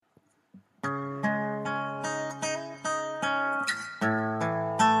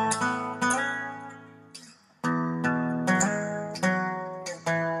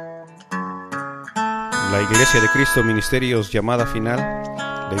La Iglesia de Cristo Ministerios Llamada Final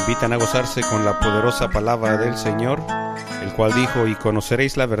le invitan a gozarse con la poderosa palabra del Señor, el cual dijo: y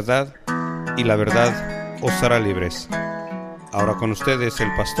conoceréis la verdad, y la verdad os hará libres. Ahora con ustedes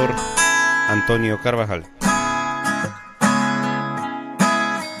el pastor Antonio Carvajal.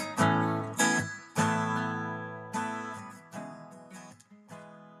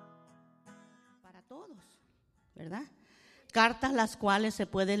 Para todos, ¿verdad? Cartas las cuales se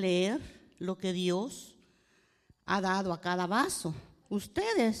puede leer lo que Dios ha dado a cada vaso.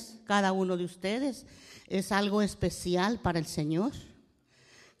 Ustedes, cada uno de ustedes, es algo especial para el Señor.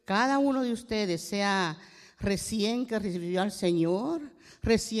 Cada uno de ustedes, sea recién que recibió al Señor,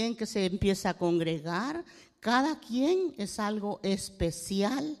 recién que se empieza a congregar, cada quien es algo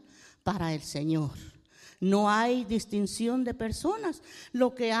especial para el Señor. No hay distinción de personas.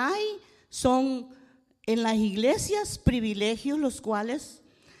 Lo que hay son en las iglesias privilegios, los cuales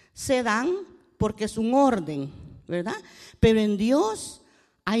se dan porque es un orden, ¿verdad? Pero en Dios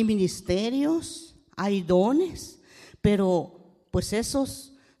hay ministerios, hay dones, pero pues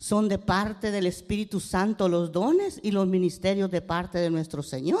esos son de parte del Espíritu Santo, los dones y los ministerios de parte de nuestro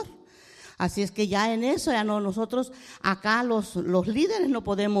Señor. Así es que ya en eso, ya no, nosotros acá los líderes no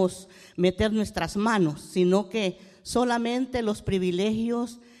podemos meter nuestras manos, sino que solamente los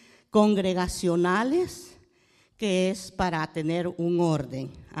privilegios congregacionales, que es para tener un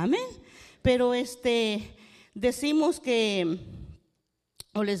orden. Amén. Pero decimos que,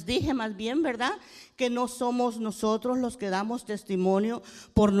 o les dije más bien, ¿verdad?, que no somos nosotros los que damos testimonio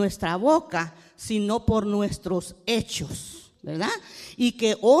por nuestra boca, sino por nuestros hechos, ¿verdad? Y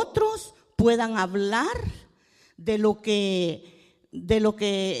que otros puedan hablar de lo que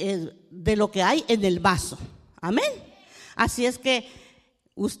hay en el vaso. Amén. Así es que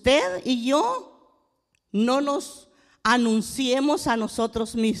usted y yo no nos anunciemos a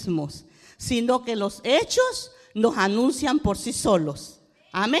nosotros mismos, sino que los hechos nos anuncian por sí solos.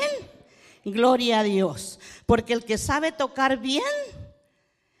 Amén. Gloria a Dios. Porque el que sabe tocar bien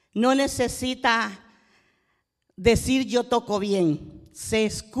no necesita decir yo toco bien. Se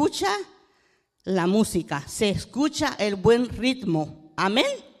escucha la música, se escucha el buen ritmo. Amén.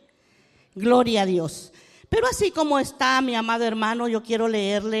 Gloria a Dios. Pero así como está, mi amado hermano, yo quiero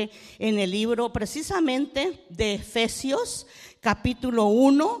leerle en el libro precisamente de Efesios, capítulo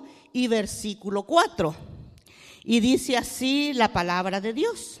 1 y versículo 4. Y dice así la palabra de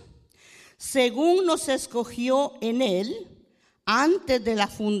Dios: según nos escogió en Él antes de la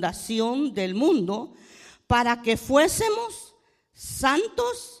fundación del mundo, para que fuésemos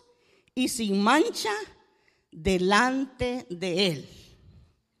santos y sin mancha delante de Él.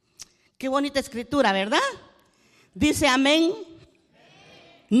 Qué bonita escritura, ¿verdad? Dice amén.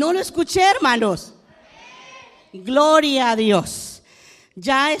 No lo escuché, hermanos. Gloria a Dios.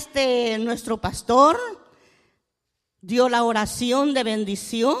 Ya nuestro pastor dio la oración de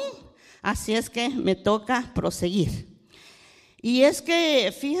bendición, así es que me toca proseguir. Y es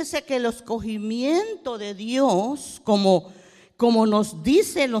que fíjese que el escogimiento de Dios, como nos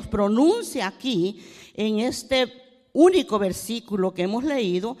dice, nos pronuncia aquí en este único versículo que hemos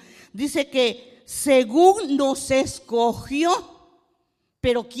leído, dice que según nos escogió.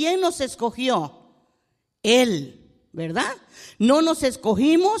 Pero ¿quién nos escogió? Él, ¿verdad? No nos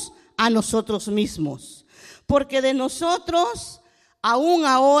escogimos a nosotros mismos, porque de nosotros aún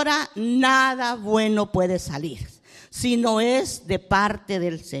ahora nada bueno puede salir, sino es de parte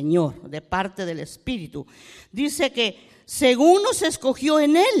del Señor, de parte del Espíritu. Dice que según nos escogió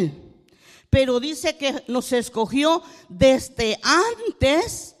en Él, pero dice que nos escogió desde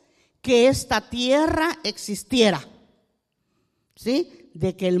antes que esta tierra existiera, ¿sí?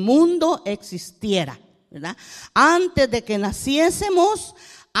 De que el mundo existiera, ¿verdad? Antes de que naciésemos,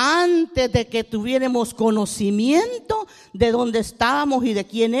 antes de que tuviéramos conocimiento de dónde estábamos y de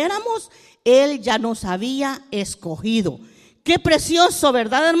quién éramos, Él ya nos había escogido. Qué precioso,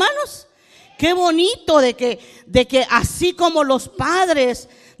 ¿verdad, hermanos? Qué bonito de que así como los padres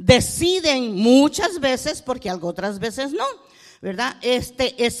deciden muchas veces, porque otras veces no, ¿verdad?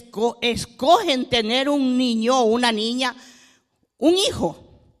 Escogen tener un niño o una niña, un hijo.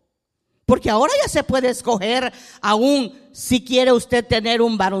 Porque ahora ya se puede escoger aún si quiere usted tener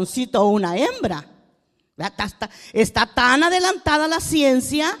un varoncito o una hembra. Está tan adelantada la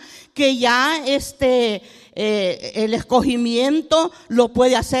ciencia que ya el escogimiento lo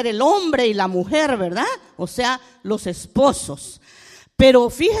puede hacer el hombre y la mujer, ¿verdad? O sea, los esposos. Pero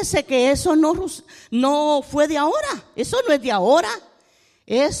fíjese que eso no fue de ahora, eso no es de ahora,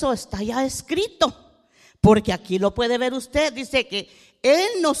 eso está ya escrito. Porque aquí lo puede ver usted, dice que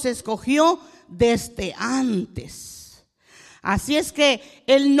Él nos escogió desde antes. Así es que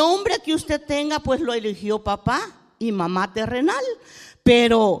el nombre que usted tenga, pues lo eligió papá y mamá terrenal.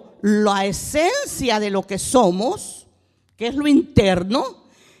 Pero la esencia de lo que somos, que es lo interno,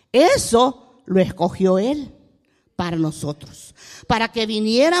 eso lo escogió Él para nosotros. Para que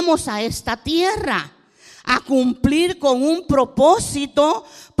viniéramos a esta tierra a cumplir con un propósito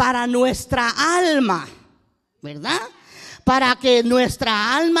para nuestra alma, ¿verdad? Para que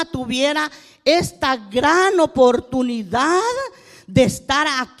nuestra alma tuviera esta gran oportunidad de estar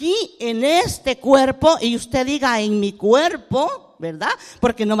aquí en este cuerpo. Y usted diga, en mi cuerpo, ¿verdad?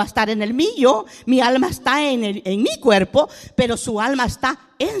 Porque no va a estar en el mío. Mi alma está en mi cuerpo, pero su alma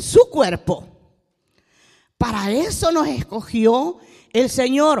está en su cuerpo. Para eso nos escogió el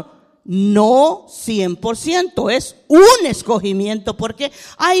Señor. No 100%, es un escogimiento, porque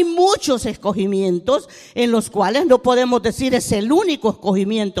hay muchos escogimientos en los cuales no podemos decir es el único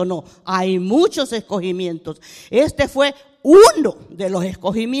escogimiento. No, hay muchos escogimientos. Este fue uno de los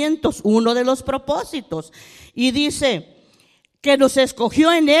escogimientos, uno de los propósitos. Y dice que nos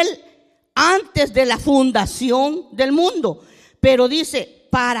escogió en Él antes de la fundación del mundo. Pero dice,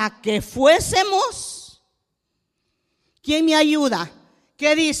 para que fuésemos, ¿quién me ayuda?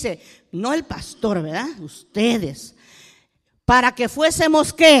 ¿Qué dice? No el pastor, ¿verdad? Ustedes. Para que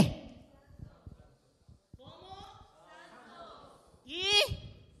fuésemos, ¿qué?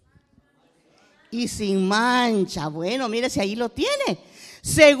 Y sin mancha. Bueno, mire si ahí lo tiene.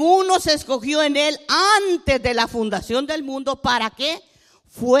 Según nos escogió en Él antes de la fundación del mundo, para que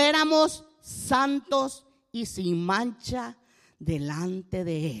fuéramos santos y sin mancha delante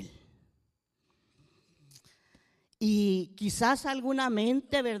de Él. Y quizás alguna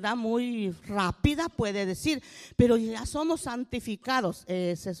mente, ¿verdad?, muy rápida puede decir, pero ya somos santificados.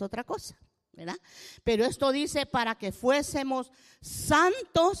 Esa es otra cosa, ¿verdad? Pero esto dice para que fuésemos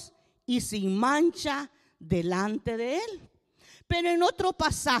santos y sin mancha delante de Él. Pero en otro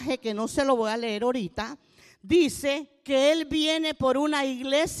pasaje, que no se lo voy a leer ahorita, dice que Él viene por una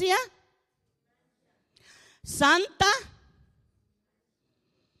iglesia santa.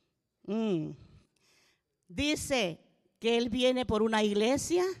 Dice que Él viene por una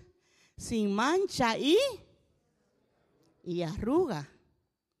iglesia sin mancha y arruga,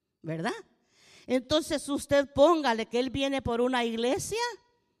 ¿verdad? Entonces usted póngale que Él viene por una iglesia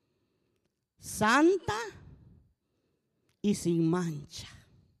santa y sin mancha.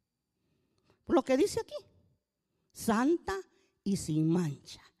 Lo que dice aquí, santa y sin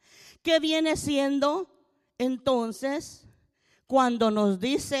mancha. ¿Qué viene siendo entonces cuando nos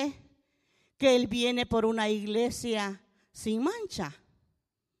dice que Él viene por una iglesia sin mancha?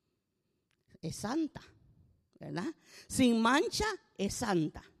 Es santa, ¿verdad? Sin mancha es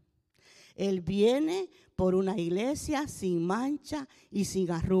santa. Él viene por una iglesia sin mancha y sin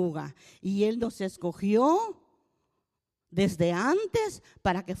arruga. Y Él nos escogió desde antes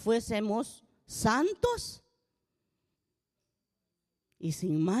para que fuésemos santos y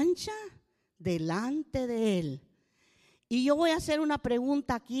sin mancha delante de Él. Y yo voy a hacer una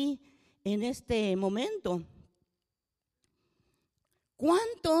pregunta aquí en este momento.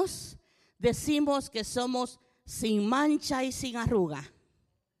 ¿Cuántos decimos que somos sin mancha y sin arruga?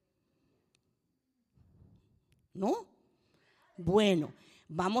 ¿No? Bueno,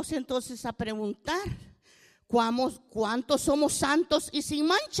 vamos entonces a preguntar, ¿cuántos somos santos y sin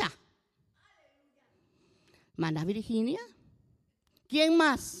mancha? Hermana Virginia. ¿Quién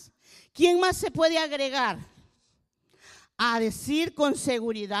más? ¿Quién más se puede agregar a decir con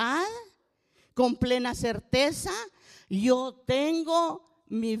seguridad, con plena certeza, yo tengo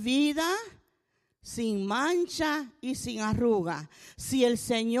mi vida sin mancha y sin arruga? Si el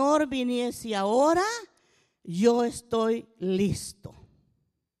Señor viniese ahora, yo estoy listo.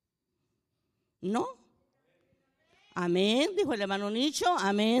 ¿No? Amén, dijo el hermano Nicho.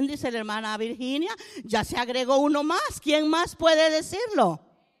 Amén, dice la hermana Virginia. Ya se agregó uno más. ¿Quién más puede decirlo?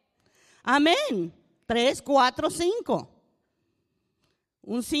 Amén. 3, 4, 5.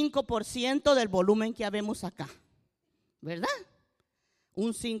 Un 5% del volumen que habemos acá, ¿verdad?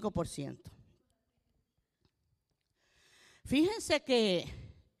 Un 5%. Fíjense que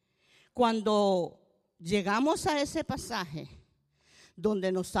cuando llegamos a ese pasaje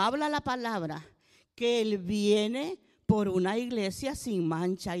donde nos habla la palabra que Él viene por una iglesia sin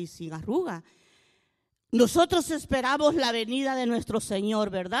mancha y sin arruga, nosotros esperamos la venida de nuestro Señor,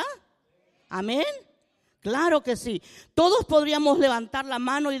 ¿verdad? Amén. Claro que sí. Todos podríamos levantar la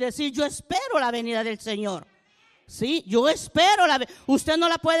mano y decir, yo espero la venida del Señor. Sí, yo espero ¿Usted no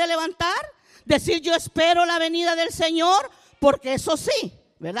la puede levantar? Decir, yo espero la venida del Señor, porque eso sí,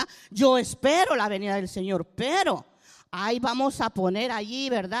 ¿verdad? Yo espero la venida del Señor, pero ahí vamos a poner allí,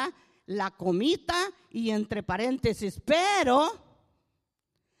 ¿verdad? la comita y entre paréntesis, pero,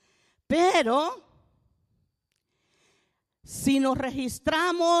 si nos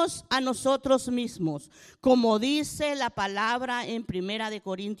registramos a nosotros mismos, como dice la palabra en 1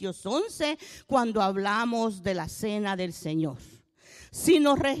 Corintios 11, cuando hablamos de la cena del Señor. Si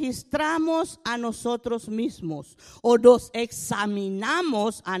nos registramos a nosotros mismos o nos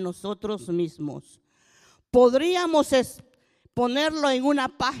examinamos a nosotros mismos, podríamos ponerlo en una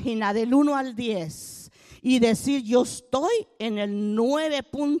página del 1 al 10 y decir yo estoy en el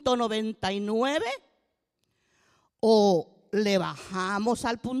 9.99 o le bajamos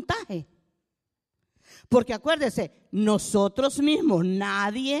al puntaje. Porque acuérdese, nosotros mismos,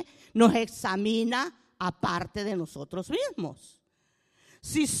 nadie nos examina aparte de nosotros mismos.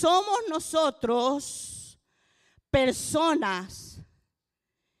 Si somos nosotros personas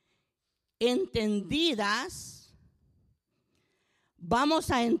entendidas, vamos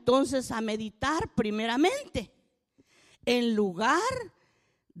a entonces a meditar primeramente, en lugar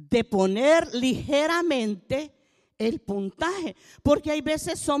de poner ligeramente el puntaje, porque hay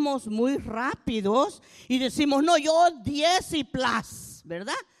veces somos muy rápidos y decimos, no, yo 10 y plus,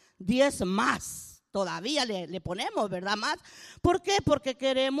 ¿verdad? 10 más. Todavía le ponemos, ¿verdad? Más. ¿Por qué? Porque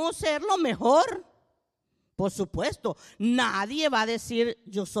queremos ser lo mejor. Por supuesto, nadie va a decir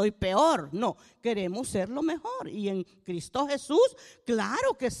yo soy peor. No, queremos ser lo mejor. Y en Cristo Jesús,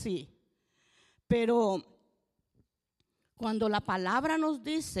 claro que sí. Pero cuando la palabra nos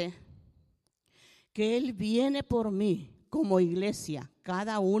dice que Él viene por mí como iglesia,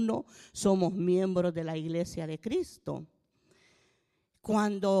 cada uno somos miembros de la iglesia de Cristo.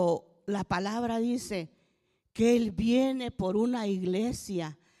 Cuando la palabra dice que Él viene por una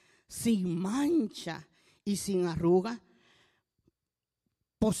iglesia sin mancha y sin arruga,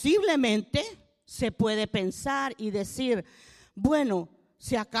 posiblemente se puede pensar y decir, bueno,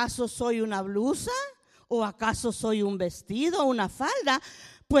 si acaso soy una blusa o acaso soy un vestido o una falda,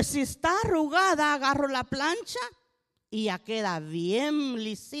 pues si está arrugada agarro la plancha y ya queda bien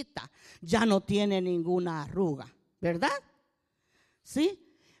lisita, ya no tiene ninguna arruga, ¿verdad? ¿Sí?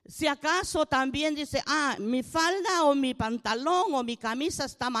 Si acaso también dice, mi falda o mi pantalón o mi camisa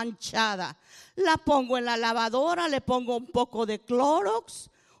está manchada, la pongo en la lavadora, le pongo un poco de Clorox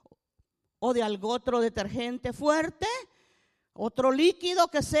o de algún otro detergente fuerte, otro líquido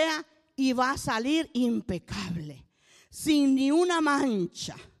que sea, y va a salir impecable, sin ni una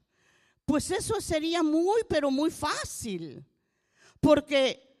mancha. Pues eso sería muy, pero muy fácil,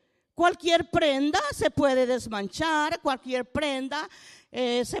 porque cualquier prenda se puede desmanchar, cualquier prenda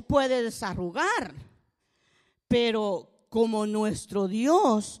se puede desarrugar, pero como nuestro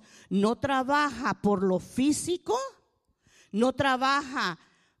Dios no trabaja por lo físico, no trabaja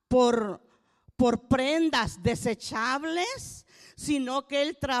por prendas desechables, sino que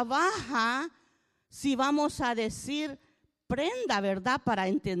Él trabaja, si vamos a decir prenda, ¿verdad? Para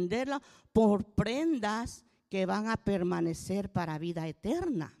entenderlo, por prendas que van a permanecer para vida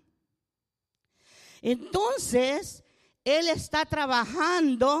eterna. Entonces, Él está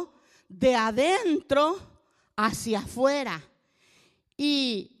trabajando de adentro hacia afuera.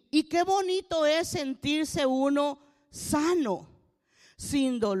 Y qué bonito es sentirse uno sano,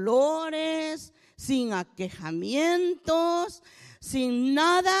 sin dolores, sin aquejamientos, sin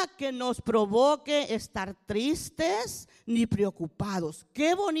nada que nos provoque estar tristes ni preocupados.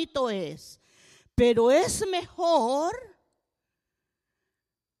 Qué bonito es. Pero es mejor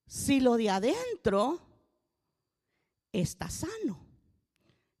si lo de adentro está sano.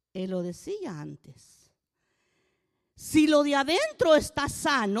 Él lo decía antes. Si lo de adentro está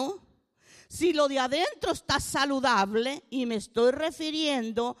sano, si lo de adentro está saludable, y me estoy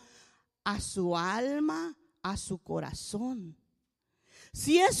refiriendo a su alma, a su corazón.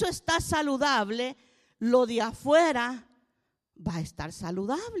 Si eso está saludable, lo de afuera va a estar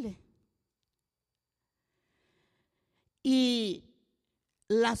saludable. Y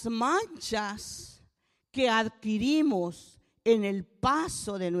las manchas que adquirimos en el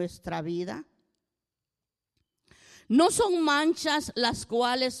paso de nuestra vida no son manchas las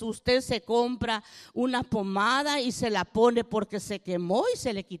cuales usted se compra una pomada y se la pone porque se quemó y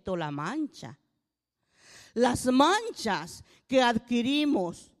se le quitó la mancha. Las manchas que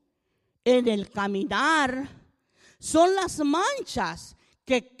adquirimos en el caminar son las manchas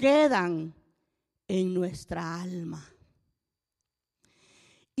que quedan en nuestra alma.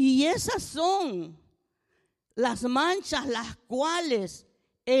 Y esas son las manchas las cuales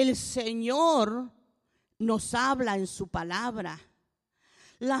el Señor nos habla en su palabra.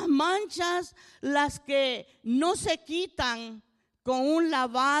 Las manchas, las que no se quitan con un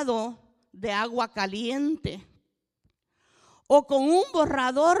lavado de agua caliente, o con un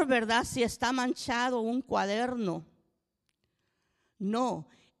borrador, ¿verdad? Si está manchado un cuaderno. No,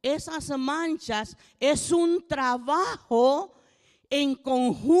 esas manchas es un trabajo en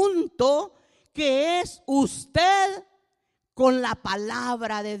conjunto que es usted con la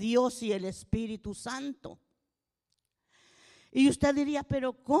palabra de Dios y el Espíritu Santo. Y usted diría,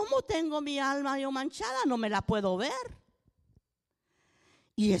 pero ¿cómo tengo mi alma yo manchada? No me la puedo ver.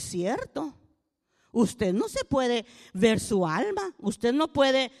 Y es cierto, usted no se puede ver su alma, usted no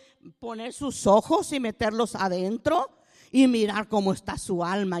puede poner sus ojos y meterlos adentro y mirar cómo está su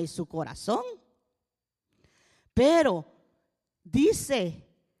alma y su corazón. Pero dice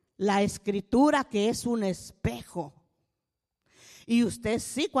la Escritura que es un espejo. Y usted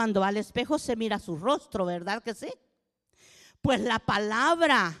sí, cuando va al espejo se mira su rostro, ¿verdad que sí? Pues la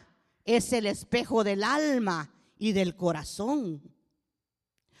palabra es el espejo del alma y del corazón.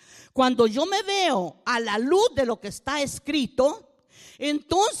 Cuando yo me veo a la luz de lo que está escrito,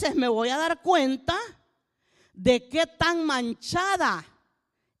 entonces me voy a dar cuenta de qué tan manchada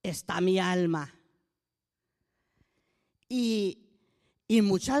está mi alma. Y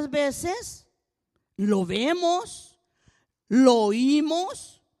muchas veces lo vemos, lo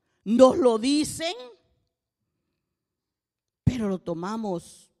oímos, nos lo dicen, pero lo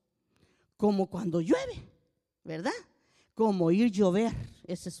tomamos como cuando llueve, ¿verdad? Como oír llover,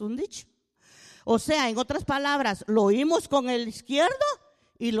 ese es un dicho. O sea, en otras palabras, lo oímos con el izquierdo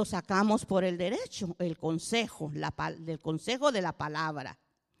y lo sacamos por el derecho, el consejo, del consejo de la palabra.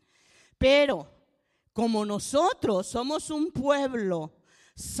 Pero como nosotros somos un pueblo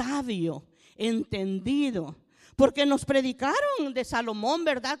sabio, entendido, porque nos predicaron de Salomón,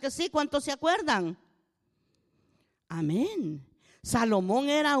 ¿verdad que sí? ¿Cuántos se acuerdan? Amén. Salomón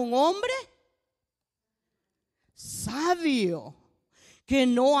era un hombre sabio, que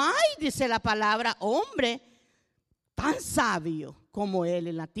no hay, dice la palabra, hombre tan sabio como él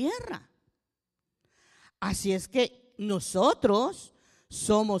en la tierra. Así es que nosotros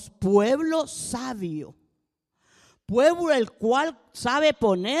somos pueblo sabio, pueblo el cual sabe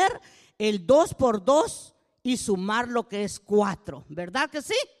poner el 2 por 2 y sumar lo que es 4, ¿verdad que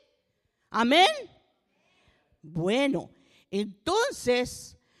sí? Amén. Bueno,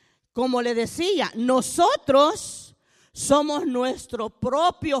 entonces, como le decía, nosotros somos nuestro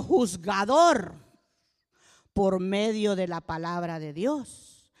propio juzgador por medio de la palabra de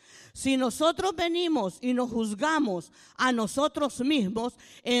Dios. Si nosotros venimos y nos juzgamos a nosotros mismos,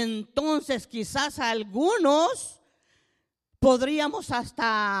 entonces quizás algunos podríamos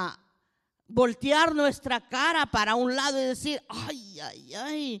hasta voltear nuestra cara para un lado y decir,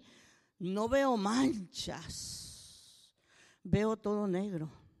 ay, no veo manchas, veo todo negro.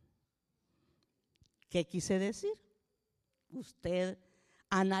 ¿Qué quise decir? Usted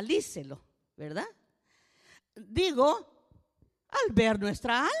analícelo, ¿verdad? Digo, al ver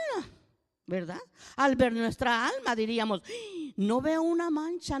nuestra alma, ¿verdad? Al ver nuestra alma diríamos, no veo una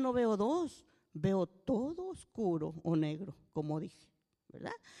mancha, no veo dos, veo todo oscuro o negro, como dije,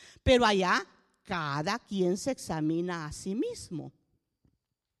 ¿verdad? Pero allá cada quien se examina a sí mismo.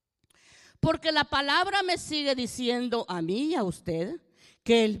 Porque la palabra me sigue diciendo a mí y a usted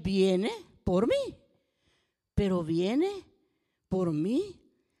que Él viene por mí, pero viene por mí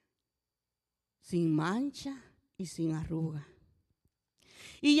sin mancha y sin arruga.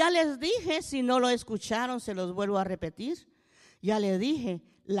 Y ya les dije, si no lo escucharon, se los vuelvo a repetir. Ya les dije,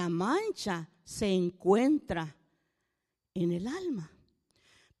 la mancha se encuentra en el alma,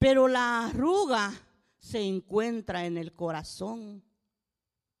 pero la arruga se encuentra en el corazón.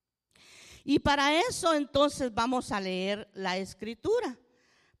 Y para eso entonces vamos a leer la Escritura,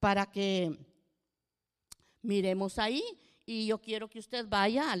 para que miremos ahí. Y yo quiero que usted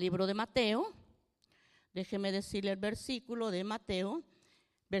vaya al libro de Mateo. Déjeme decirle el versículo de Mateo,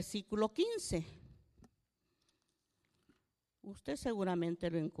 versículo 15. Usted seguramente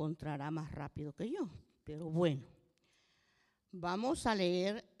lo encontrará más rápido que yo, pero bueno. Vamos a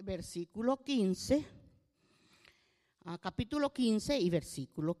leer versículo 15, capítulo 15 y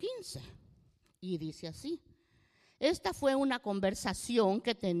versículo 15. Y dice así: esta fue una conversación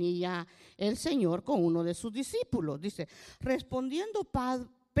que tenía el Señor con uno de sus discípulos. Dice, respondiendo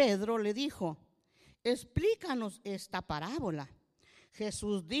Pedro le dijo, explícanos esta parábola.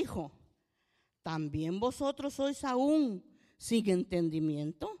 Jesús dijo, ¿también vosotros sois aún sin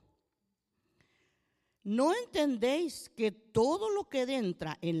entendimiento? ¿No entendéis que todo lo que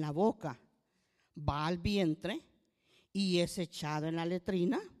entra en la boca va al vientre y es echado en la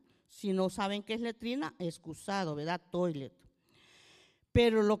letrina? Si no saben qué es letrina, excusado, ¿verdad? Toilet.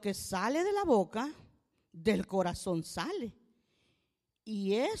 Pero lo que sale de la boca, del corazón sale.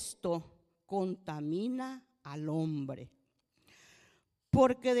 Y esto contamina al hombre.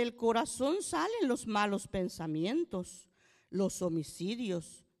 Porque del corazón salen los malos pensamientos, los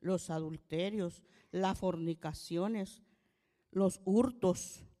homicidios, los adulterios, las fornicaciones, los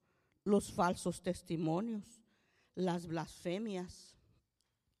hurtos, los falsos testimonios, las blasfemias.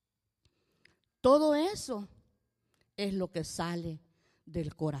 Todo eso es lo que sale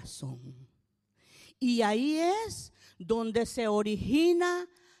del corazón. Y ahí es donde se origina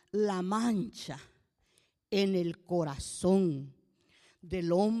la mancha en el corazón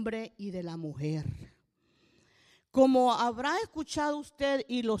del hombre y de la mujer. Como habrá escuchado usted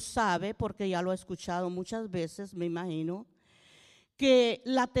y lo sabe, porque ya lo ha escuchado muchas veces, me imagino, que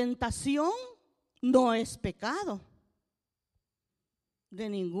la tentación no es pecado. De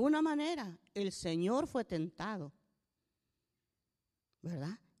ninguna manera. El Señor fue tentado,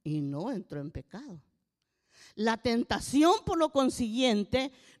 ¿verdad? Y no entró en pecado. La tentación, por lo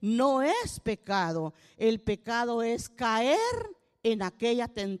consiguiente, no es pecado. El pecado es caer en aquella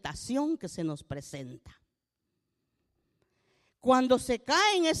tentación que se nos presenta. Cuando se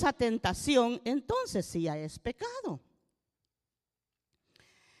cae en esa tentación, entonces sí ya es pecado.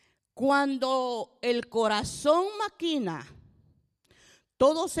 Cuando el corazón maquina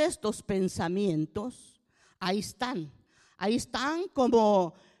todos estos pensamientos, ahí están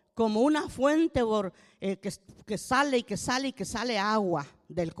como una fuente que sale y que sale y que sale agua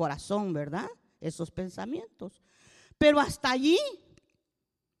del corazón, ¿verdad? Esos pensamientos. Pero hasta allí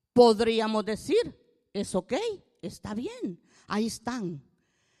podríamos decir, es ok, está bien, ahí están.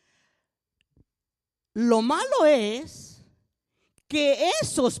 Lo malo es que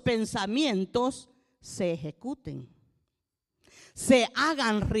esos pensamientos se ejecuten, se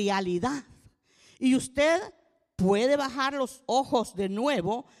hagan realidad. Y usted puede bajar los ojos de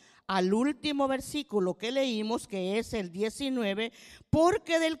nuevo al último versículo que leímos, que es el 19,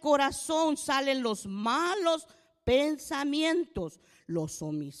 porque del corazón salen los malos pensamientos, los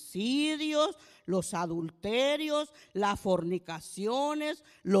homicidios, los adulterios, las fornicaciones,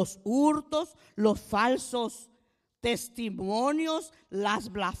 los hurtos, los falsos testimonios,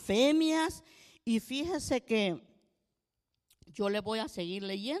 las blasfemias. Y fíjese que yo le voy a seguir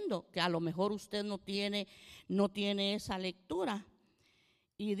leyendo, que a lo mejor usted no tiene esa lectura.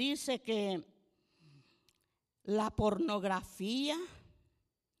 Y dice que la pornografía,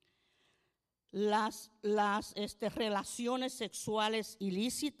 las relaciones sexuales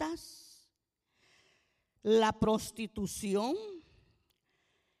ilícitas, la prostitución,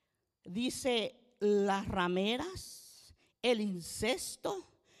 dice las rameras, el incesto,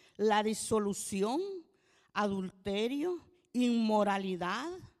 la disolución, adulterio, inmoralidad,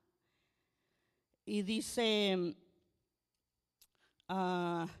 y dice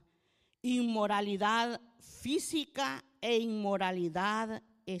inmoralidad física e inmoralidad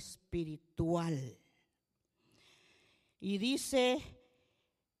espiritual. Y dice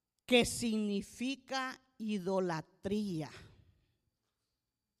que significa idolatría.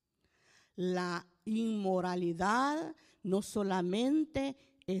 La inmoralidad no solamente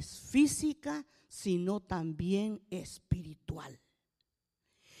es física, sino también espiritual.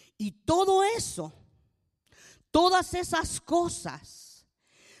 Y todo eso, todas esas cosas,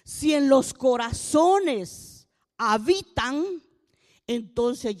 si en los corazones habitan,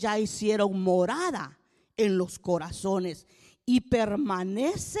 entonces ya hicieron morada en los corazones y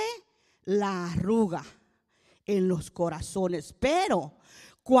permanece la arruga en los corazones. Pero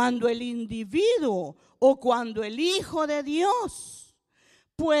cuando el individuo o cuando el Hijo de Dios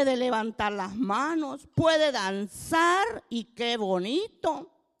puede levantar las manos, puede danzar, y qué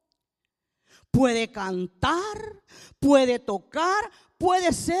bonito, puede cantar, puede tocar,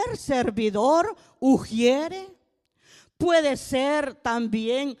 puede ser servidor, ujiere, puede ser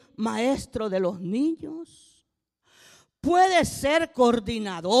también maestro de los niños, puede ser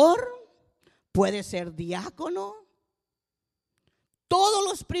coordinador, puede ser diácono. Todos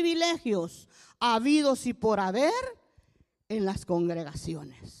los privilegios habidos y por haber en las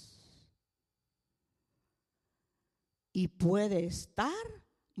congregaciones. Y puede estar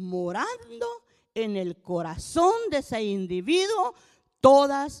morando en el corazón de ese individuo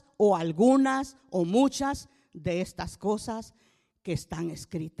todas o algunas o muchas de estas cosas que están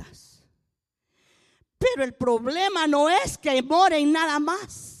escritas. Pero el problema no es que moren nada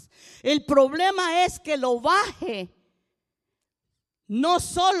más. El problema es que lo baje. No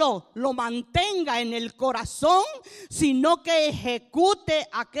solo lo mantenga en el corazón, sino que ejecute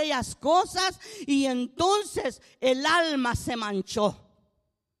aquellas cosas, y entonces el alma se manchó.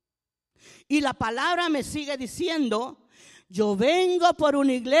 Y la palabra me sigue diciendo, yo vengo por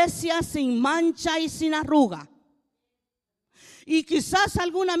una iglesia sin mancha y sin arruga. Y quizás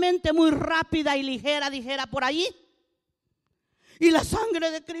alguna mente muy rápida y ligera dijera por allí, Y la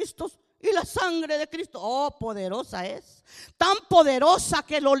sangre de Cristo, y la sangre de Cristo, oh, poderosa es. Tan poderosa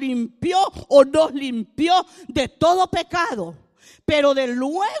que lo limpió o nos limpió de todo pecado. Pero de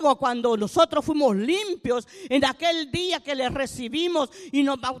luego cuando nosotros fuimos limpios, en aquel día que le recibimos y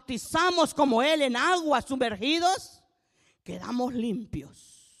nos bautizamos como Él en agua sumergidos, quedamos limpios.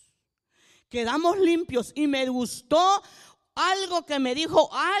 Quedamos limpios. Y me gustó algo que me dijo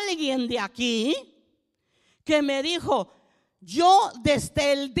alguien de aquí, que me dijo: yo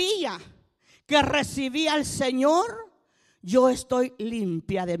desde el día que recibí al Señor, yo estoy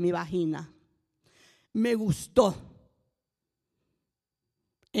limpia de mi vagina. Me gustó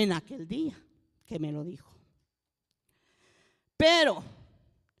en aquel día que me lo dijo. Pero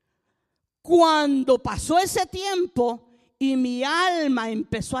cuando pasó ese tiempo y mi alma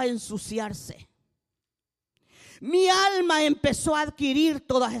empezó a ensuciarse, mi alma empezó a adquirir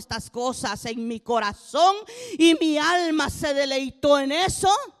todas estas cosas en mi corazón y mi alma se deleitó en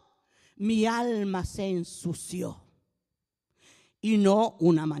eso. Mi alma se ensució. Y no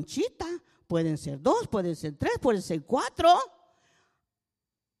una manchita, pueden ser 2, pueden ser 3, pueden ser 4.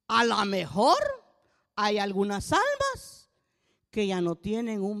 A lo mejor hay algunas almas que ya no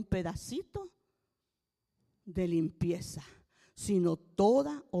tienen un pedacito de limpieza, sino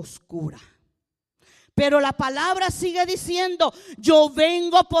toda oscura. Pero la palabra sigue diciendo: yo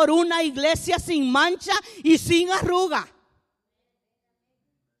vengo por una iglesia sin mancha y sin arruga.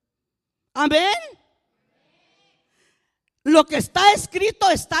 Amén. Lo que está escrito,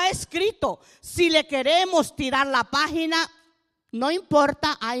 está escrito. Si le queremos tirar la página, no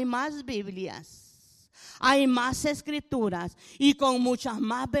importa, hay más Biblias, hay más escrituras y con muchas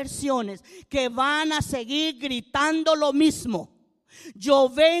más versiones que van a seguir gritando lo mismo. Yo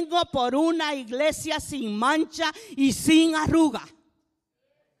vengo por una iglesia sin mancha y sin arruga.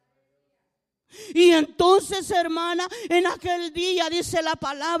 Y entonces, hermana, en aquel día dice la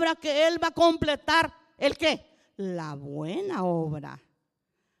palabra que Él va a completar ¿el qué? La buena obra.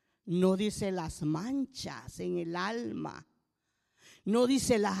 No dice las manchas en el alma. No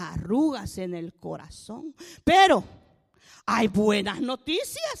dice las arrugas en el corazón. Pero hay buenas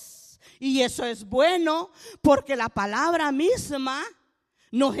noticias. Y eso es bueno porque la palabra misma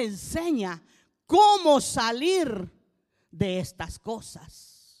nos enseña cómo salir de estas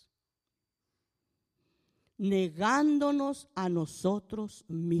cosas. Negándonos a nosotros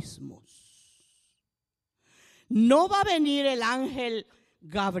mismos. No va a venir el ángel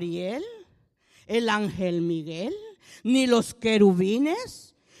Gabriel, el ángel Miguel, ni los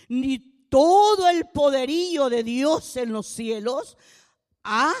querubines, ni todo el poderío de Dios en los cielos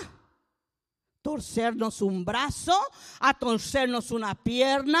a torcernos un brazo, a torcernos una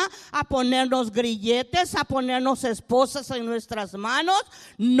pierna, a ponernos grilletes, a ponernos esposas en nuestras manos.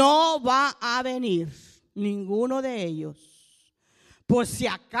 No va a venir ninguno de ellos. Por si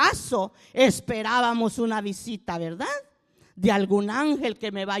acaso esperábamos una visita, ¿verdad? De algún ángel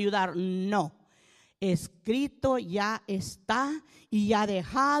que me va a ayudar. No. Escrito ya está y ha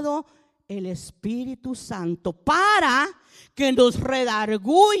dejado el Espíritu Santo para que nos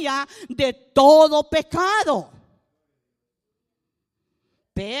redarguya de todo pecado.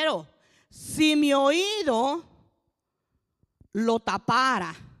 Pero si mi oído lo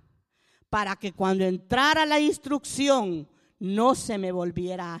tapara para que cuando entrara la instrucción no se me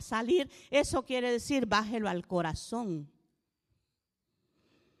volviera a salir, eso quiere decir bájelo al corazón.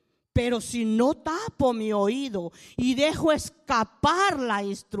 Pero si no tapo mi oído y dejo escapar la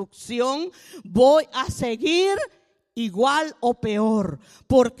instrucción, voy a seguir igual o peor.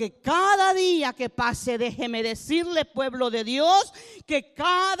 Porque cada día que pase, déjeme decirle, pueblo de Dios, que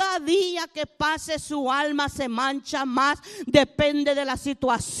cada día que pase su alma se mancha más. Depende de la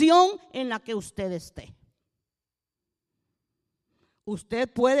situación en la que usted esté.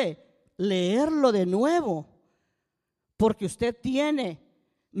 Usted puede leerlo de nuevo porque usted tiene...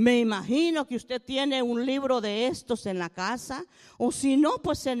 Me imagino que usted tiene un libro de estos en la casa, o si no,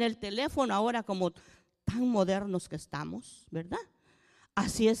 pues en el teléfono ahora como tan modernos que estamos, ¿verdad?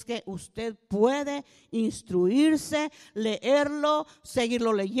 Así es que usted puede instruirse, leerlo,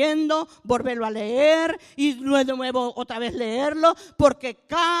 seguirlo leyendo, volverlo a leer y de nuevo otra vez leerlo, porque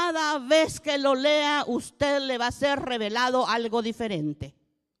cada vez que lo lea usted le va a ser revelado algo diferente.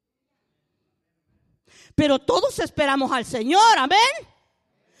 Pero todos esperamos al Señor, amén.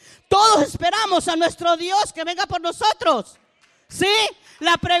 Todos esperamos a nuestro Dios que venga por nosotros. ¿Sí?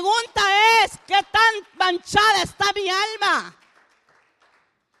 La pregunta es, ¿qué tan manchada está mi alma?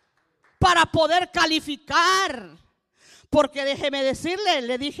 Para poder calificar. Porque déjeme decirle,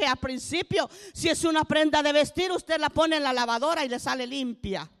 le dije al principio, si es una prenda de vestir, usted la pone en la lavadora y le sale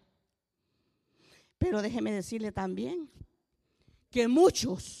limpia. Pero déjeme decirle también que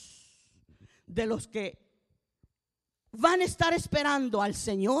muchos de los que van a estar esperando al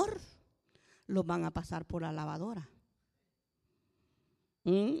Señor los van a pasar por la lavadora.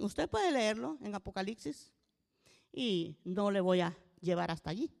 Usted puede leerlo en Apocalipsis y no le voy a llevar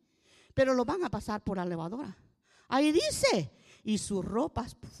hasta allí, pero los van a pasar por la lavadora. Ahí dice, y sus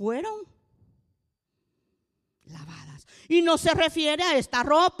ropas fueron lavadas. Y no se refiere a esta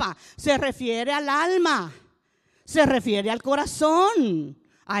ropa, se refiere al alma, se refiere al corazón,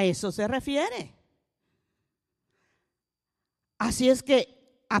 a eso se refiere. Así es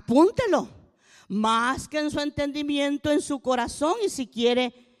que apúntelo, más que en su entendimiento, en su corazón, y si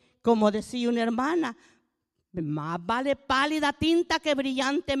quiere, como decía una hermana, más vale pálida tinta que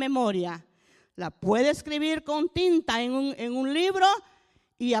brillante memoria. La puede escribir con tinta en un libro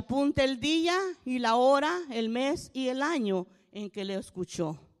y apunte el día y la hora, el mes y el año en que le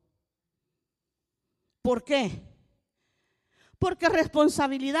escuchó. ¿Por qué? Porque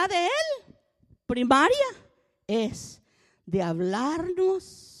responsabilidad de él, primaria, es de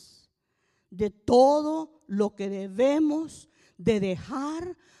hablarnos de todo lo que debemos de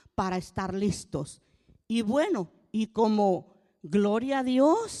dejar para estar listos. Y bueno, y como gloria a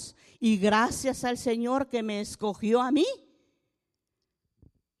Dios y gracias al Señor que me escogió a mí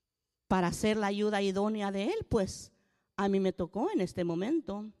para ser la ayuda idónea de Él, pues a mí me tocó en este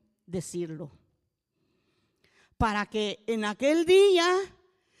momento decirlo. Para que en aquel día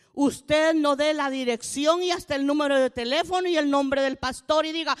usted no dé la dirección y hasta el número de teléfono y el nombre del pastor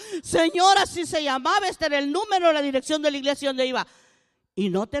y diga, Señor, así se llamaba, este era el número, la dirección de la iglesia donde iba. Y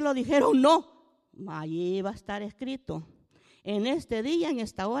no te lo dijeron, no. Allí va a estar escrito. En este día, en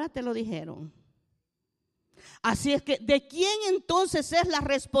esta hora te lo dijeron. Así es que, ¿de quién entonces es la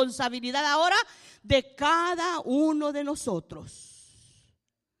responsabilidad ahora? De cada uno de nosotros.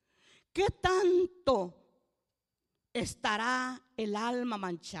 ¿Qué tanto estará el alma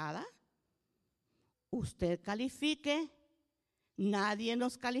manchada? Usted califique. Nadie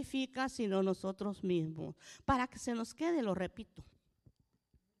nos califica sino nosotros mismos. Para que se nos quede, lo repito.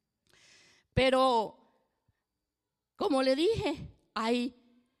 Pero, como le dije, hay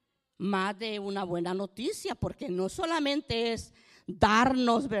más de una buena noticia, porque no solamente es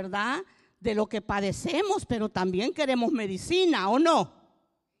darnos, ¿verdad?, de lo que padecemos, pero también queremos medicina, ¿o no?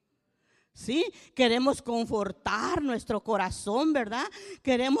 ¿Sí? Queremos confortar nuestro corazón, ¿verdad?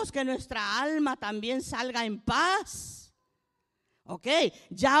 Queremos que nuestra alma también salga en paz. Ok,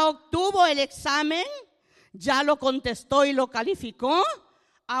 ya obtuvo el examen, ya lo contestó y lo calificó.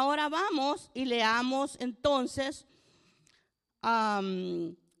 Ahora vamos y leamos entonces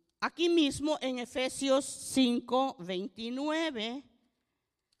aquí mismo en Efesios 5:29.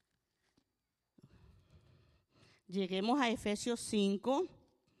 Lleguemos a Efesios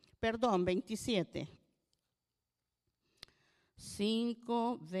 27.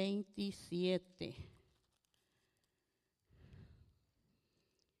 5:27.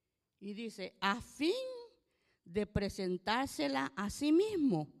 Y dice, a fin de presentársela a sí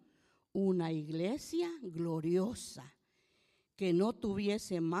mismo, una iglesia gloriosa, que no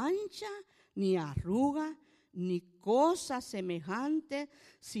tuviese mancha, ni arruga, ni cosa semejante,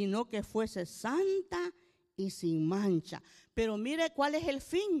 sino que fuese santa y sin mancha. Pero mire cuál es el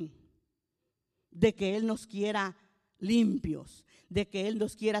fin de que Él nos quiera limpios, de que Él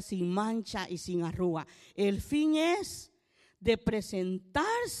nos quiera sin mancha y sin arruga. El fin es de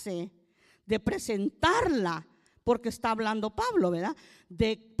presentarla, porque está hablando Pablo, ¿verdad?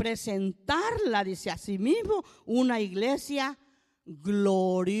 De presentarla, dice a sí mismo, una iglesia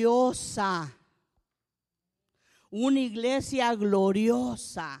gloriosa. Una iglesia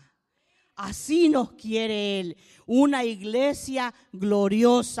gloriosa. Así nos quiere Él, una iglesia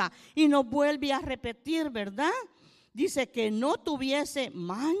gloriosa. Y nos vuelve a repetir, ¿verdad? Dice que no tuviese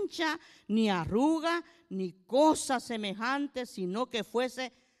mancha, ni arruga, ni cosa semejante, sino que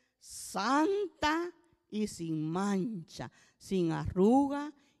fuese santa y sin mancha, sin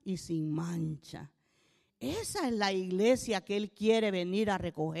arruga y sin mancha. Esa es la iglesia que Él quiere venir a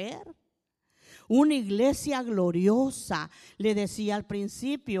recoger. Una iglesia gloriosa. Le decía al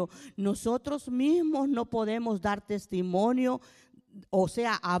principio, nosotros mismos no podemos dar testimonio, o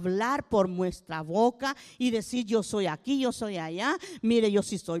sea, hablar por nuestra boca y decir yo soy aquí, yo soy allá, mire yo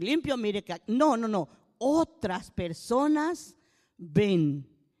sí soy limpio, mire que... No. Otras personas ven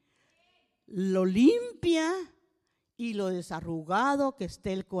lo limpia y lo desarrugado que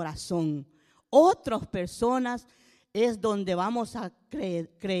esté el corazón. Otras personas es donde vamos a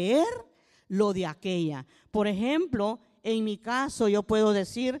creer lo de aquella. Por ejemplo, en mi caso yo puedo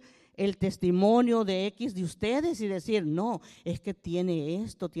decir, el testimonio de X de ustedes y decir, no, es que tiene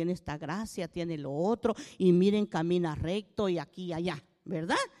esto, tiene esta gracia, tiene lo otro, y miren, camina recto y aquí y allá,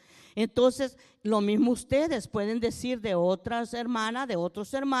 ¿verdad? Entonces, lo mismo ustedes pueden decir de otras hermanas, de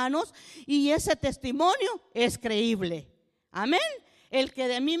otros hermanos, y ese testimonio es creíble. Amén. El que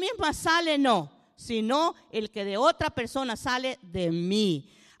de mí misma sale, no, sino el que de otra persona sale de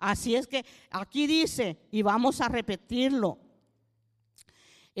mí. Así es que aquí dice, y vamos a repetirlo.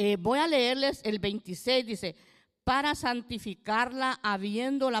 Voy a leerles el 26, dice, para santificarla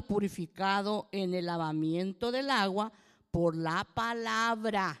habiéndola purificado en el lavamiento del agua por la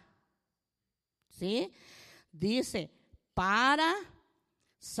palabra. ¿Sí? Dice, para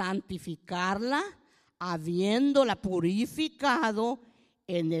santificarla habiéndola purificado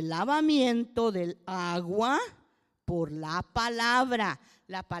en el lavamiento del agua por la palabra.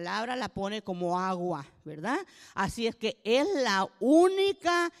 La palabra la pone como agua, ¿verdad? Así es que es la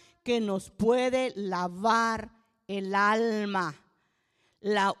única que nos puede lavar el alma.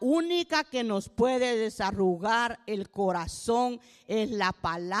 La única que nos puede desarrugar el corazón es la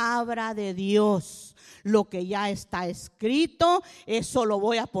palabra de Dios. Lo que ya está escrito, eso lo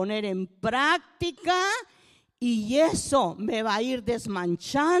voy a poner en práctica. Y eso me va a ir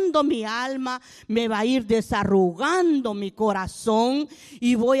desmanchando mi alma, me va a ir desarrugando mi corazón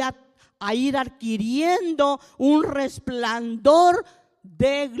y voy a ir adquiriendo un resplandor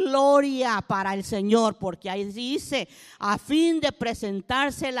de gloria para el Señor, porque ahí dice, a fin de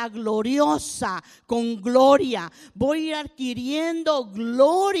presentarse la gloriosa con gloria, voy a ir adquiriendo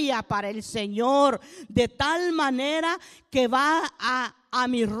gloria para el Señor, de tal manera que va a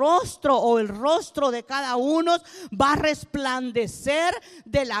mi rostro o el rostro de cada uno va a resplandecer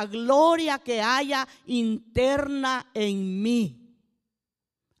de la gloria que haya interna en mí.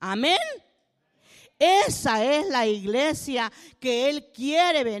 Amén. Esa es la iglesia que Él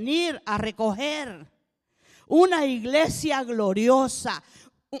quiere venir a recoger. Una iglesia gloriosa.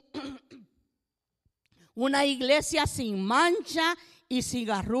 Una iglesia sin mancha y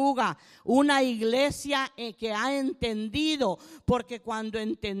sin arruga. Una iglesia que ha entendido. Porque cuando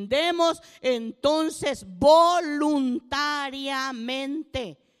entendemos, entonces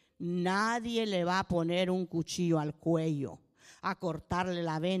voluntariamente nadie le va a poner un cuchillo al cuello a cortarle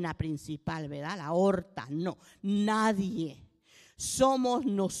la vena principal, ¿verdad? La aorta, no, nadie. Somos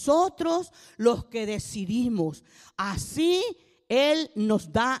nosotros los que decidimos. Así Él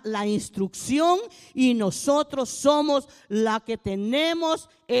nos da la instrucción y nosotros somos la que tenemos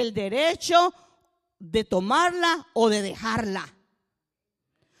el derecho de tomarla o de dejarla.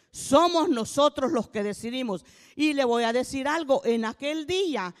 Somos nosotros los que decidimos. Y le voy a decir algo, en aquel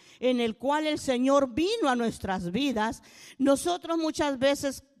día en el cual el Señor vino a nuestras vidas, nosotros muchas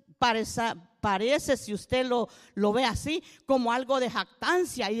veces parece, si usted lo ve así, como algo de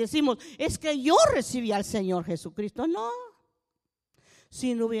jactancia y decimos, es que yo recibí al Señor Jesucristo. No,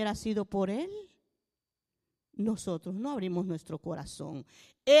 si no hubiera sido por Él, nosotros no abrimos nuestro corazón.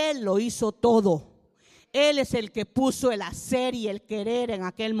 Él lo hizo todo. Él es el que puso el hacer y el querer en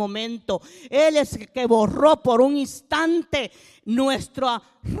aquel momento. Él es el que borró por un instante nuestro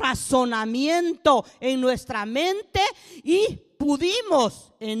razonamiento en nuestra mente y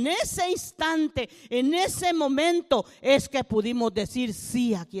pudimos en ese instante, en ese momento, es que pudimos decir,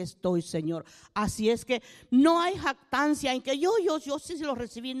 sí, aquí estoy, Señor. Así es que no hay jactancia en que yo sí lo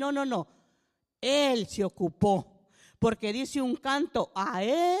recibí. No. Él se ocupó, porque dice un canto, a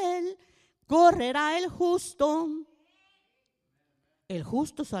Él correrá el justo. El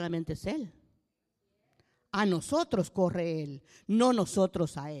justo solamente es Él. A nosotros corre Él, no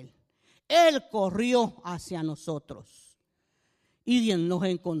nosotros a Él. Él corrió hacia nosotros y nos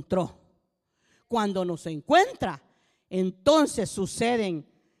encontró. Cuando nos encuentra, entonces suceden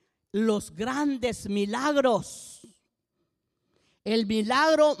los grandes milagros. El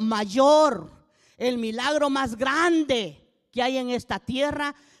milagro mayor, el milagro más grande que hay en esta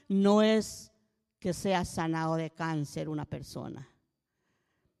tierra no es que sea sanado de cáncer una persona,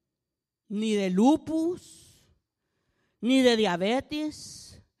 ni de lupus, ni de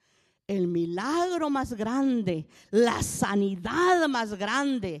diabetes. El milagro más grande, la sanidad más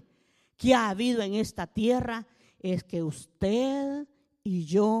grande que ha habido en esta tierra es que usted y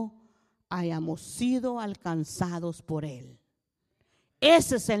yo hayamos sido alcanzados por Él.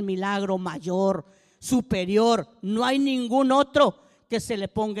 Ese es el milagro mayor, superior. No hay ningún otro que se le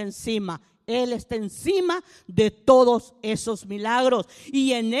ponga encima. Él está encima de todos esos milagros.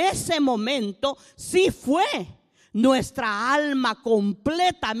 Y en ese momento sí fue nuestra alma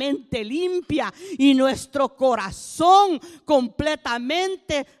completamente limpia y nuestro corazón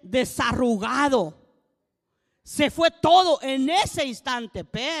completamente desarrugado. Se fue todo en ese instante,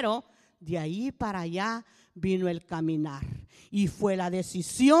 pero de ahí para allá vino el caminar. Y fue la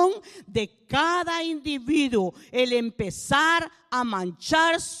decisión de cada individuo el empezar a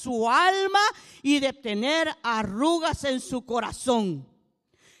manchar su alma y de tener arrugas en su corazón.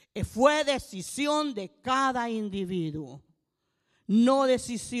 Fue decisión de cada individuo, no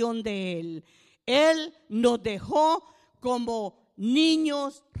decisión de él. Él nos dejó como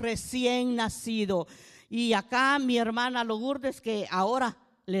niños recién nacidos. Y acá mi hermana Lourdes, que ahora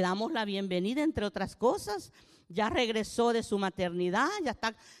le damos la bienvenida, entre otras cosas, ya regresó de su maternidad,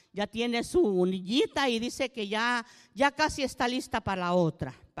 ya tiene su niñita y dice que ya casi está lista para la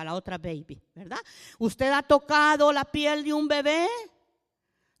otra baby, ¿verdad? ¿Usted ha tocado la piel de un bebé?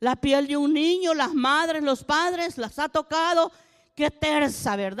 La piel de un niño, las madres, los padres, las ha tocado. Qué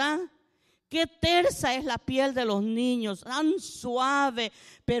tersa, ¿verdad? Qué tersa es la piel de los niños, tan suave,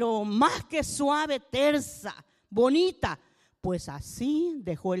 pero más que suave, tersa, bonita. Pues así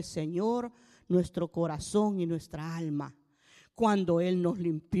dejó el Señor nuestro corazón y nuestra alma cuando Él nos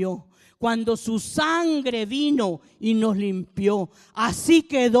limpió, cuando su sangre vino y nos limpió. Así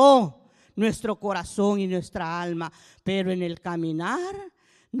quedó nuestro corazón y nuestra alma. Pero en el caminar,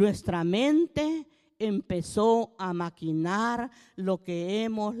 nuestra mente empezó a maquinar lo que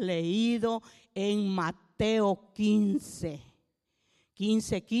hemos leído en Mateo 15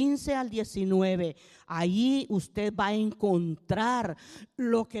 al 19. Allí usted va a encontrar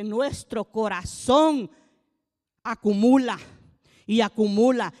lo que nuestro corazón acumula y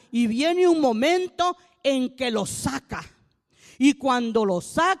acumula. Y viene un momento en que lo saca. Y cuando lo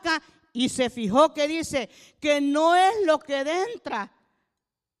saca, y se fijó que dice que no es lo que entra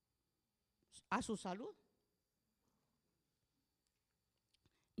a su salud.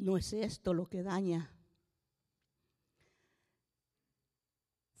 No es esto lo que daña.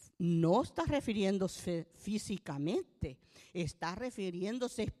 No está refiriéndose físicamente, está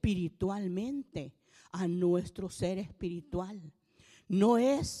refiriéndose espiritualmente a nuestro ser espiritual. No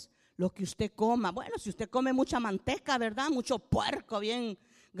es lo que usted coma. Bueno, si usted come mucha manteca, ¿verdad? Mucho puerco bien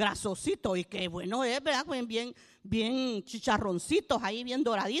grasosito y que bueno es, ¿verdad? Bien chicharroncitos ahí, bien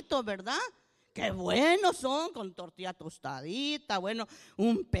doraditos, ¿verdad? Qué buenos son, con tortilla tostadita, bueno,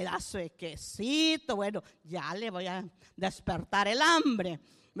 un pedazo de quesito, bueno, ya le voy a despertar el hambre,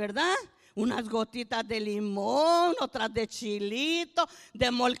 ¿verdad? Unas gotitas de limón, otras de chilito,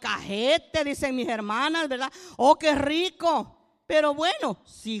 de molcajete, dicen mis hermanas, ¿verdad? Oh, qué rico. Pero bueno,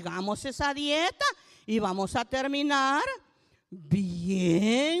 sigamos esa dieta y vamos a terminar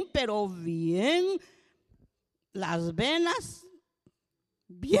bien, pero bien, las venas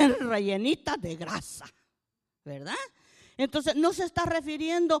bien rellenitas de grasa, ¿verdad? Entonces no se está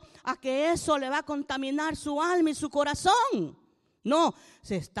refiriendo a que eso le va a contaminar su alma y su corazón. No,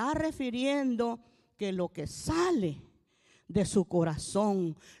 se está refiriendo que lo que sale de su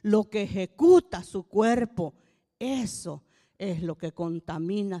corazón, lo que ejecuta su cuerpo, eso es lo que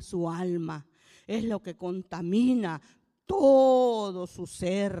contamina su alma, es lo que contamina todo su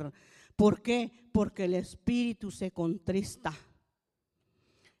ser. ¿Por qué? Porque el espíritu se contrista.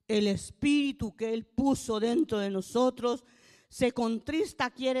 El espíritu que Él puso dentro de nosotros se contrista,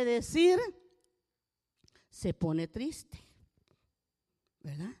 quiere decir, se pone triste,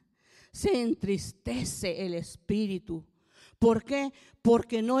 ¿verdad? Se entristece el espíritu. ¿Por qué?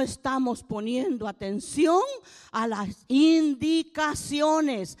 Porque no estamos poniendo atención a las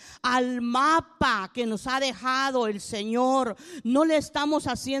indicaciones, al mapa que nos ha dejado el Señor. No le estamos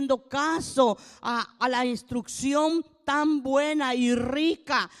haciendo caso a la instrucción tan buena y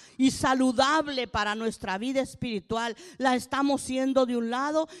rica y saludable para nuestra vida espiritual. La estamos haciendo de un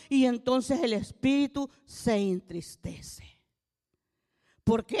lado y entonces el espíritu se entristece.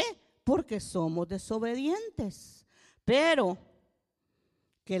 ¿Por qué? Porque somos desobedientes. Pero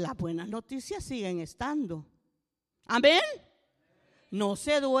que las buenas noticias siguen estando. Amén. No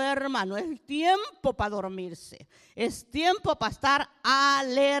se duerma, no es tiempo para dormirse. Es tiempo para estar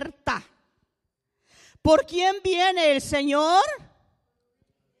alerta. ¿Por quién viene el Señor?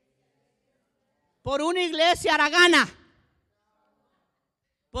 Por una iglesia haragana.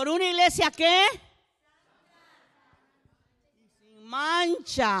 ¿Por una iglesia qué? Sin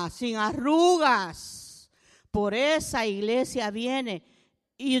mancha, sin arrugas. Por esa iglesia viene.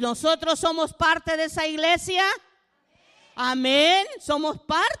 ¿Y nosotros somos parte de esa iglesia? Amén. Somos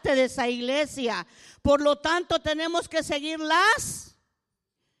parte de esa iglesia. Por lo tanto, tenemos que seguir las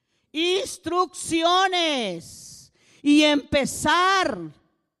instrucciones y empezar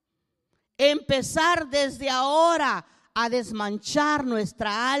desde ahora a desmanchar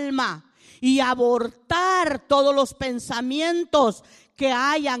nuestra alma y abortar todos los pensamientos que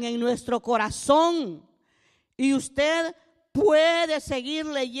hayan en nuestro corazón. Y usted puede seguir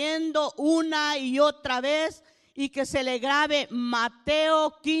leyendo una y otra vez y que se le grabe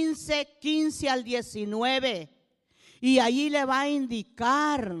Mateo 15, 15 al 19. Y allí le va a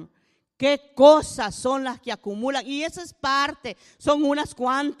indicar qué cosas son las que acumulan. Y esa es parte, son unas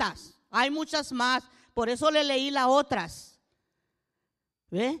cuantas. Hay muchas más, por eso le leí las otras.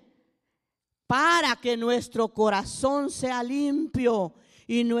 ¿Ve? Para que nuestro corazón sea limpio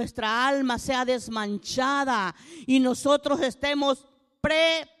y nuestra alma sea desmanchada y nosotros estemos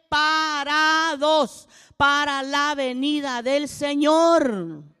preparados para la venida del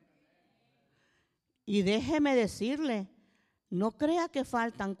Señor. Y déjeme decirle, no crea que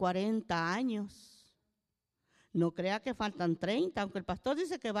faltan 40 años, no crea que faltan 30, aunque el pastor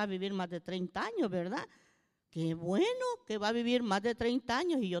dice que va a vivir más de 30 años, ¿verdad? Qué bueno que va a vivir más de 30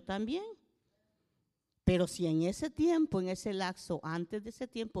 años y yo también. Pero si en ese tiempo, en ese lapso, antes de ese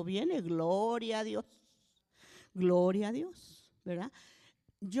tiempo viene, gloria a Dios, ¿verdad?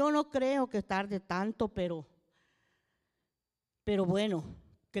 Yo no creo que tarde tanto, pero bueno,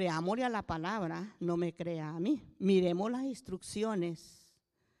 creámosle a la palabra, no me crea a mí. Miremos las instrucciones.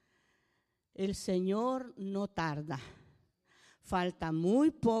 El Señor no tarda. Falta muy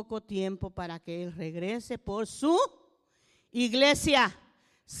poco tiempo para que Él regrese por su iglesia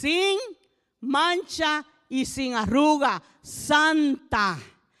sin mancha y sin arruga, santa.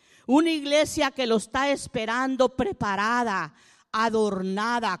 Una iglesia que lo está esperando preparada,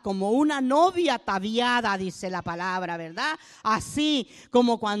 adornada, como una novia ataviada, dice la palabra, ¿verdad? Así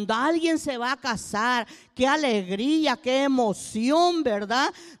como cuando alguien se va a casar, qué alegría, qué emoción,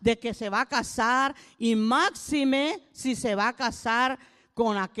 ¿verdad? De que se va a casar, y máxime si se va a casar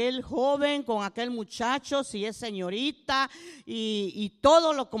con aquel joven, con aquel muchacho, si es señorita y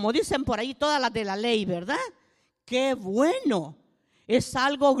todo lo, como dicen por ahí, todas las de la ley, ¿verdad? Qué bueno, es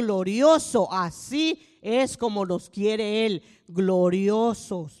algo glorioso, así es como nos quiere Él,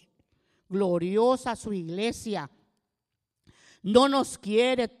 gloriosos, gloriosa su iglesia. No nos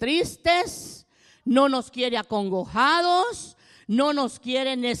quiere tristes, no nos quiere acongojados, no nos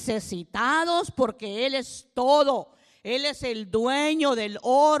quiere necesitados, porque Él es todo. Él es el dueño del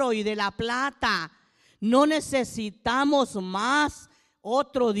oro y de la plata. No necesitamos más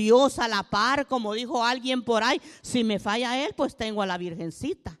otro Dios a la par, como dijo alguien por ahí. Si me falla Él, pues tengo a la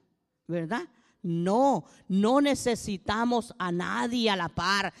Virgencita, ¿verdad? No necesitamos a nadie a la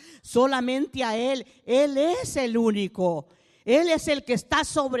par, solamente a Él. Él es el único. Él es el que está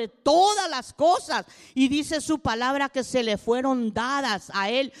sobre todas las cosas. Y dice su palabra que se le fueron dadas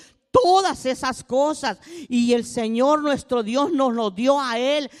a Él todas esas cosas, y el Señor nuestro Dios nos lo dio a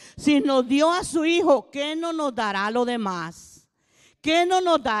Él. Si nos dio a su Hijo, ¿qué no nos dará lo demás? ¿Qué no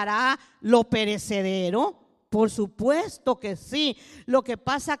nos dará lo perecedero? Por supuesto que sí. Lo que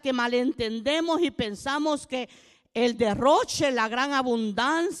pasa es que malentendemos y pensamos que el derroche, la gran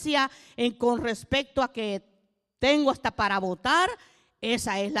abundancia con respecto a que tengo hasta para votar,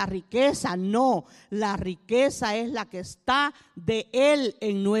 esa es la riqueza. No, la riqueza es la que está de Él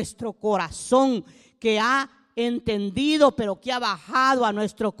en nuestro corazón, que ha entendido, pero que ha bajado a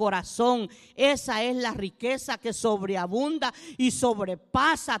nuestro corazón. Esa es la riqueza que sobreabunda y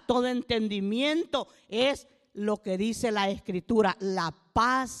sobrepasa todo entendimiento. Es lo que dice la Escritura, la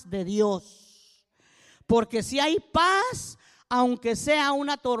paz de Dios. Porque si hay paz, aunque sea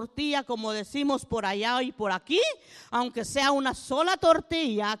una tortilla, como decimos por allá y por aquí, aunque sea una sola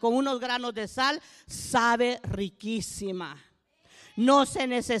tortilla con unos granos de sal, sabe riquísima. No se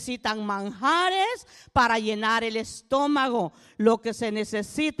necesitan manjares para llenar el estómago. Lo que se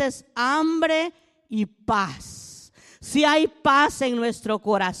necesita es hambre y paz. Si hay paz en nuestro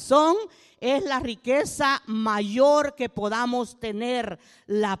corazón, es la riqueza mayor que podamos tener,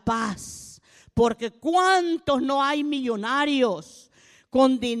 la paz. Porque ¿cuántos no hay millonarios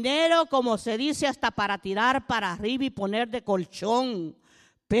con dinero, como se dice, hasta para tirar para arriba y poner de colchón,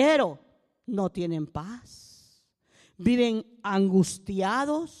 pero no tienen paz? Viven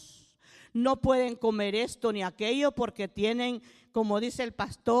angustiados, no pueden comer esto ni aquello porque tienen, como dice el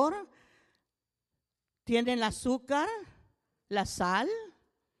pastor, tienen el azúcar, la sal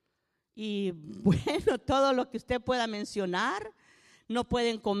y bueno, todo lo que usted pueda mencionar. No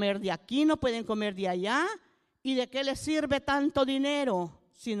pueden comer de aquí, no pueden comer de allá. ¿Y de qué les sirve tanto dinero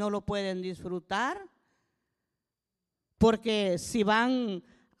si no lo pueden disfrutar? Porque si van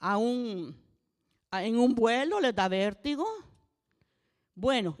en un vuelo les da vértigo.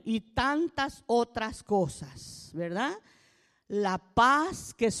 Bueno, y tantas otras cosas, ¿verdad? La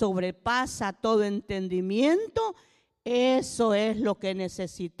paz que sobrepasa todo entendimiento, eso es lo que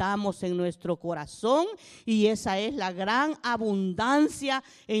necesitamos en nuestro corazón, y esa es la gran abundancia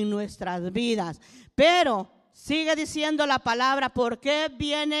en nuestras vidas. Pero Sigue diciendo la palabra. ¿Por qué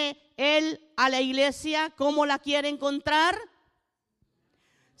viene Él a la iglesia? ¿Cómo la quiere encontrar?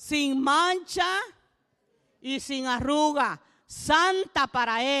 Sin mancha y sin arruga. Santa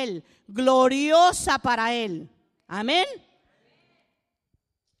para Él. Gloriosa para Él. Amén.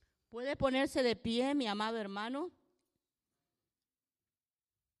 ¿Puede ponerse de pie, mi amado hermano?